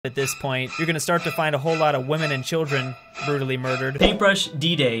At this point, you're gonna start to find a whole lot of women and children brutally murdered. Paintbrush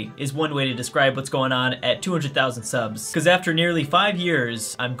D-Day is one way to describe what's going on at 200,000 subs. Because after nearly 5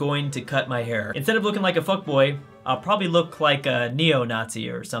 years, I'm going to cut my hair. Instead of looking like a fuckboy, I'll probably look like a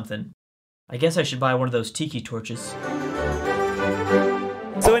neo-Nazi or something. I guess I should buy one of those tiki torches.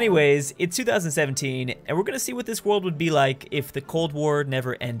 So anyways, it's 2017, and we're gonna see what this world would be like if the Cold War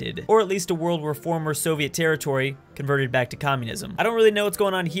never ended. Or at least a world where former Soviet territory converted back to communism. I don't really know what's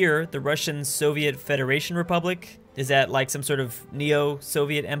going on here. The Russian Soviet Federation Republic? Is that like some sort of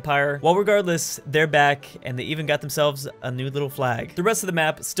neo-Soviet empire? Well, regardless, they're back, and they even got themselves a new little flag. The rest of the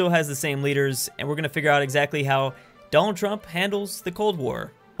map still has the same leaders, and we're gonna figure out exactly how Donald Trump handles the Cold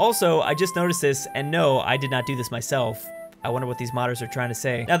War. Also, I just noticed this, and no, I did not do this myself. I wonder what these modders are trying to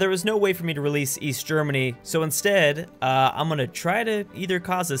say. Now, there was no way for me to release East Germany, so instead, I'm gonna try to either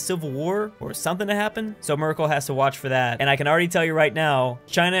cause a civil war or something to happen, so Merkel has to watch for that. And I can already tell you right now,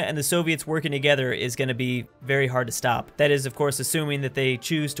 China and the Soviets working together is gonna be very hard to stop. That is, of course, assuming that they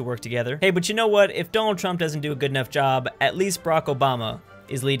choose to work together. Hey, but you know what? If Donald Trump doesn't do a good enough job, at least Barack Obama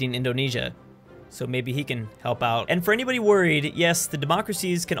is leading Indonesia. So maybe he can help out. And for anybody worried, yes, the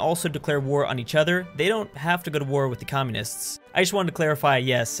democracies can also declare war on each other. They don't have to go to war with the communists. I just wanted to clarify,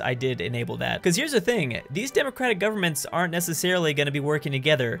 yes, I did enable that. Because here's the thing, these democratic governments aren't necessarily going to be working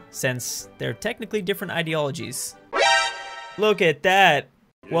together since they're technically different ideologies. Look at that.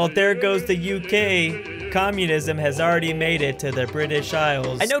 Well, there goes the UK. Communism has already made it to the British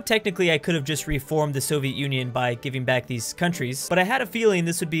Isles. I know technically I could have just reformed the Soviet Union by giving back these countries, but I had a feeling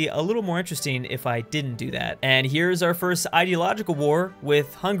this would be a little more interesting if I didn't do that. And here's our first ideological war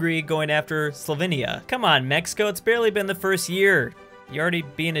with Hungary going after Slovenia. Come on, Mexico, it's barely been the first year. You're already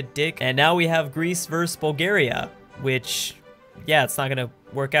being a dick. And now we have Greece versus Bulgaria, which, yeah, it's not gonna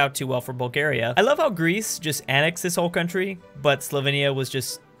work out too well for Bulgaria. I love how Greece just annexed this whole country, but Slovenia was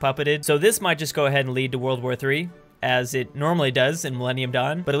just puppeted. So this might just go ahead and lead to World War III, as it normally does in Millennium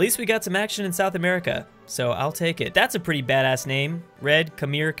Dawn. But at least we got some action in South America, so I'll take it. That's a pretty badass name. Red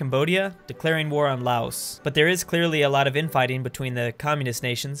Khmer Cambodia, declaring war on Laos. But there is clearly a lot of infighting between the communist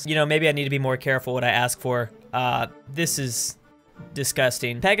nations. You know, maybe I need to be more careful what I ask for. This is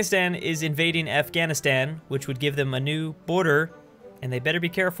disgusting. Pakistan is invading Afghanistan, which would give them a new border, and they better be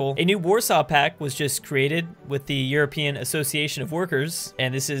careful. A new Warsaw Pact was just created with the European Association of Workers,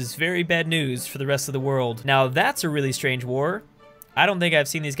 and this is very bad news for the rest of the world. Now that's a really strange war. I don't think I've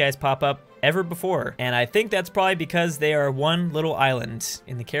seen these guys pop up ever before, and I think that's probably because they are one little island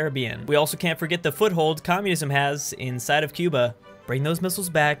in the Caribbean. We also can't forget the foothold communism has inside of Cuba. Bring those missiles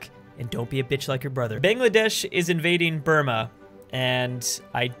back, and don't be a bitch like your brother. Bangladesh is invading Burma, and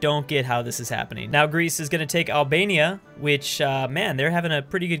I don't get how this is happening. Now Greece is gonna take Albania, which, man, they're having a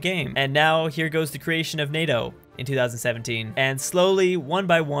pretty good game. And now here goes the creation of NATO in 2017. And slowly, one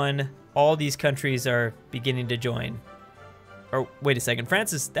by one, all these countries are beginning to join. Or, wait a second,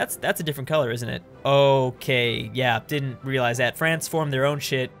 France is, that's a different color, isn't it? Okay, yeah, didn't realize that. France formed their own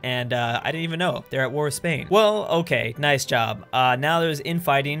shit, and I didn't even know. They're at war with Spain. Well, okay, nice job. Now there's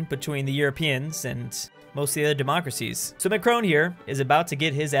infighting between the Europeans and most of the other democracies. So Macron here is about to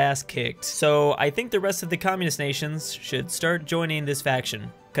get his ass kicked. So I think the rest of the communist nations should start joining this faction,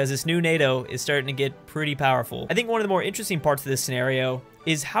 because this new NATO is starting to get pretty powerful. I think one of the more interesting parts of this scenario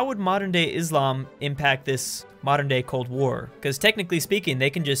is how would modern day Islam impact this modern day Cold War? Because technically speaking, they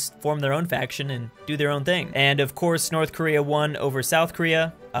can just form their own faction and do their own thing. And of course, North Korea won over South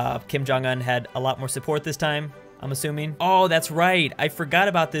Korea. Kim Jong-un had a lot more support this time, I'm assuming. Oh, that's right. I forgot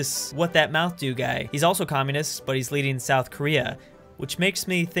about this What That Mouth Do guy. He's also communist, but he's leading South Korea, which makes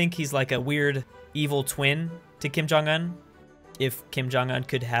me think he's like a weird evil twin to Kim Jong-un. If Kim Jong-un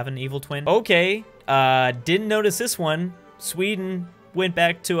could have an evil twin. Okay, didn't notice this one. Sweden went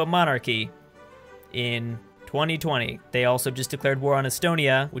back to a monarchy in 2020. They also just declared war on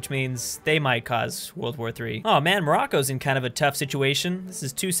Estonia, which means they might cause World War III. Oh man, Morocco's in kind of a tough situation. This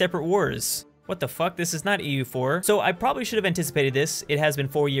is two separate wars. What the fuck? This is not EU4. So I probably should have anticipated this. It has been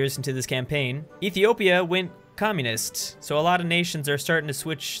 4 years into this campaign. Ethiopia went communist, so a lot of nations are starting to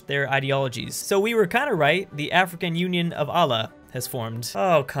switch their ideologies. So we were kind of right. The African Union of Allah has formed.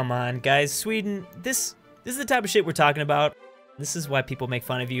 Oh, come on, guys. Sweden, this is the type of shit we're talking about. This is why people make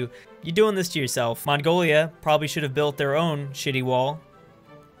fun of you. You're doing this to yourself. Mongolia probably should have built their own shitty wall,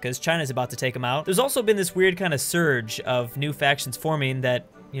 because China's about to take them out. There's also been this weird kind of surge of new factions forming that,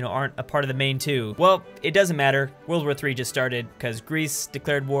 you know, aren't a part of the main two. Well, it doesn't matter. World War III just started because Greece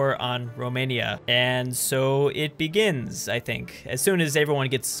declared war on Romania. And so it begins, I think, as soon as everyone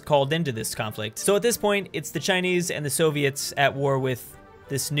gets called into this conflict. So at this point, it's the Chinese and the Soviets at war with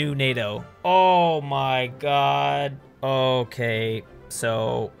this new NATO. Oh my God. Okay.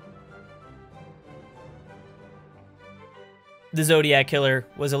 So the Zodiac Killer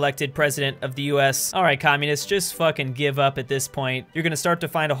was elected president of the US. All right, communists, just fucking give up at this point. You're gonna start to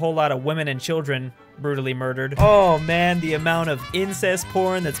find a whole lot of women and children brutally murdered. Oh man, the amount of incest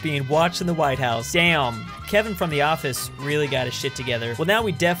porn that's being watched in the White House. Damn, Kevin from The Office really got his shit together. Well, now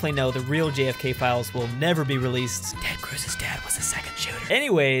we definitely know the real JFK files will never be released. Ted Cruz's dad was the second shooter.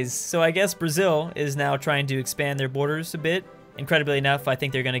 Anyways, so I guess Brazil is now trying to expand their borders a bit. Incredibly enough, I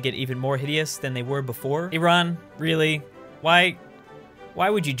think they're gonna get even more hideous than they were before. Iran, really? Why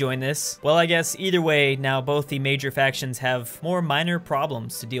would you join this? Well, I guess either way, now both the major factions have more minor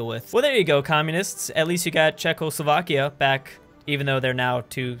problems to deal with. Well, there you go, communists. At least you got Czechoslovakia back, even though they're now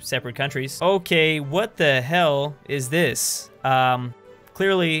two separate countries. Okay, what the hell is this?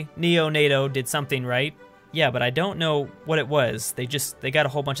 Clearly Neo-NATO did something right. Yeah, but I don't know what it was. They got a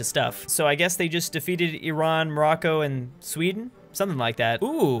whole bunch of stuff. So I guess they just defeated Iran, Morocco, and Sweden? Something like that.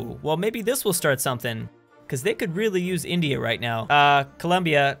 Ooh, well maybe this will start something, because they could really use India right now.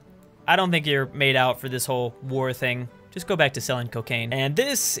 Colombia, I don't think you're made out for this whole war thing. Just go back to selling cocaine. And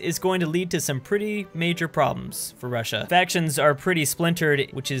this is going to lead to some pretty major problems for Russia. Factions are pretty splintered,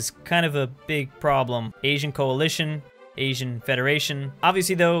 which is kind of a big problem. Asian Coalition, Asian Federation.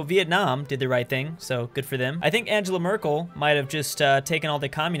 Obviously though, Vietnam did the right thing, so good for them. I think Angela Merkel might have just taken all the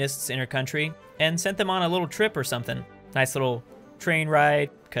communists in her country and sent them on a little trip or something. Nice little train ride,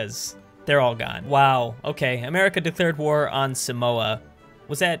 because they're all gone. Wow, okay, America declared war on Samoa.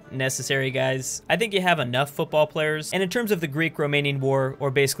 Was that necessary, guys? I think you have enough football players. And in terms of the Greek-Romanian War,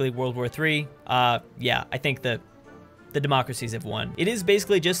 or basically World War III, yeah, I think the democracies have won. It is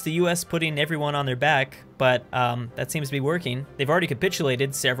basically just the US putting everyone on their back, but that seems to be working. They've already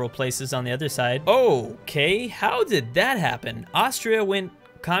capitulated several places on the other side. Okay, how did that happen? Austria went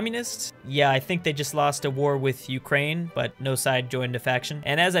communist? Yeah, I think they just lost a war with Ukraine, but no side joined a faction.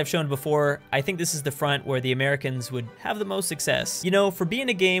 And as I've shown before, I think this is the front where the Americans would have the most success. You know, for being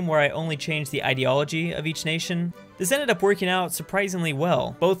a game where I only changed the ideology of each nation, this ended up working out surprisingly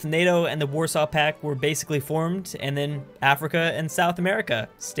well. Both NATO and the Warsaw Pact were basically formed, and then Africa and South America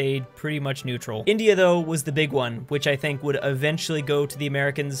stayed pretty much neutral. India, though, was the big one, which I think would eventually go to the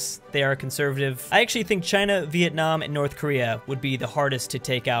Americans. They are conservative. I actually think China, Vietnam, and North Korea would be the hardest to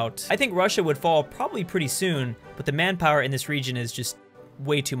take out. I think Russia would fall probably pretty soon, but the manpower in this region is just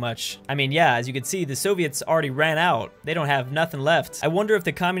way too much. I mean, yeah, as you can see, the Soviets already ran out. They don't have nothing left. I wonder if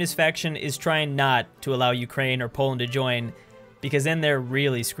the communist faction is trying not to allow Ukraine or Poland to join, because then they're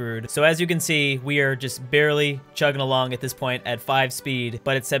really screwed. So as you can see, we are just barely chugging along at this point at 5 speed,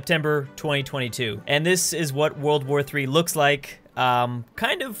 but it's September 2022. And this is what World War III looks like.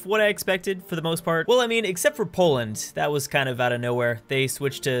 Kind of what I expected for the most part. Well, I mean, except for Poland, that was kind of out of nowhere. They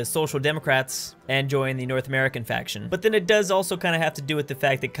switched to Social Democrats and joined the North American faction. But then it does also kind of have to do with the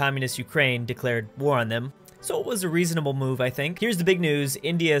fact that communist Ukraine declared war on them. So it was a reasonable move, I think. Here's the big news.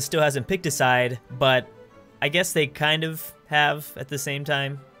 India still hasn't picked a side, but I guess they kind of have at the same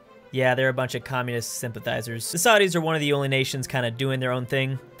time. Yeah, they're a bunch of communist sympathizers. The Saudis are one of the only nations kind of doing their own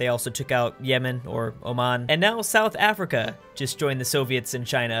thing. They also took out Yemen or Oman. And now South Africa just joined the Soviets and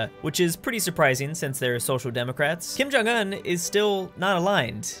China, which is pretty surprising since they're social democrats. Kim Jong-un is still not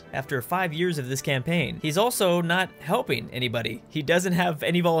aligned after 5 years of this campaign. He's also not helping anybody. He doesn't have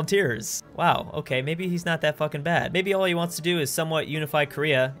any volunteers. Wow, okay, maybe he's not that fucking bad. Maybe all he wants to do is somewhat unify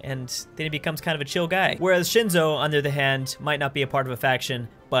Korea, and then he becomes kind of a chill guy. Whereas Shinzo, on the other hand, might not be a part of a faction,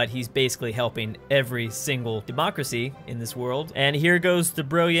 but he's basically helping every single democracy in this world. And here goes the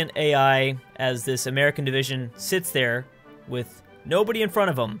brilliant AI as this American division sits there with nobody in front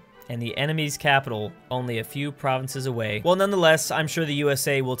of them and the enemy's capital only a few provinces away. Well, nonetheless, I'm sure the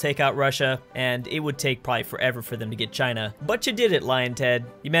USA will take out Russia, and it would take probably forever for them to get China. But you did it, Lion Ted.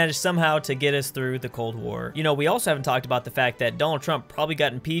 You managed somehow to get us through the Cold War. You know, we also haven't talked about the fact that Donald Trump probably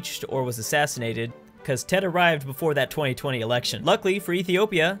got impeached or was assassinated, because Ted arrived before that 2020 election. Luckily for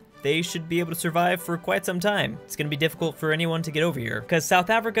Ethiopia, they should be able to survive for quite some time. It's gonna be difficult for anyone to get over here. Because South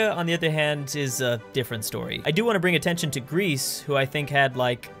Africa, on the other hand, is a different story. I do want to bring attention to Greece, who I think had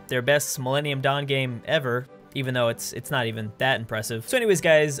like their best Millennium Dawn game ever, even though it's not even that impressive. So anyways,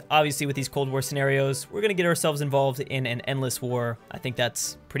 guys, obviously with these Cold War scenarios, we're gonna get ourselves involved in an endless war. I think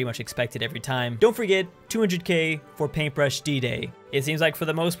that's pretty much expected every time. Don't forget, 200K for Paintbrush D-Day. It seems like for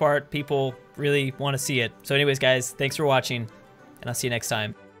the most part, people really want to see it. So anyways, guys, thanks for watching, and I'll see you next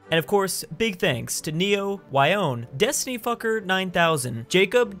time. And of course, big thanks to Neo, Wyone, Destiny Fucker 9000,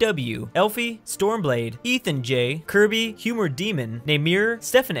 Jacob W, Elfie, Stormblade, Ethan J, Kirby, Humor Demon, Namir,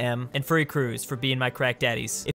 Stefan M, and Furry Cruz for being my crack daddies.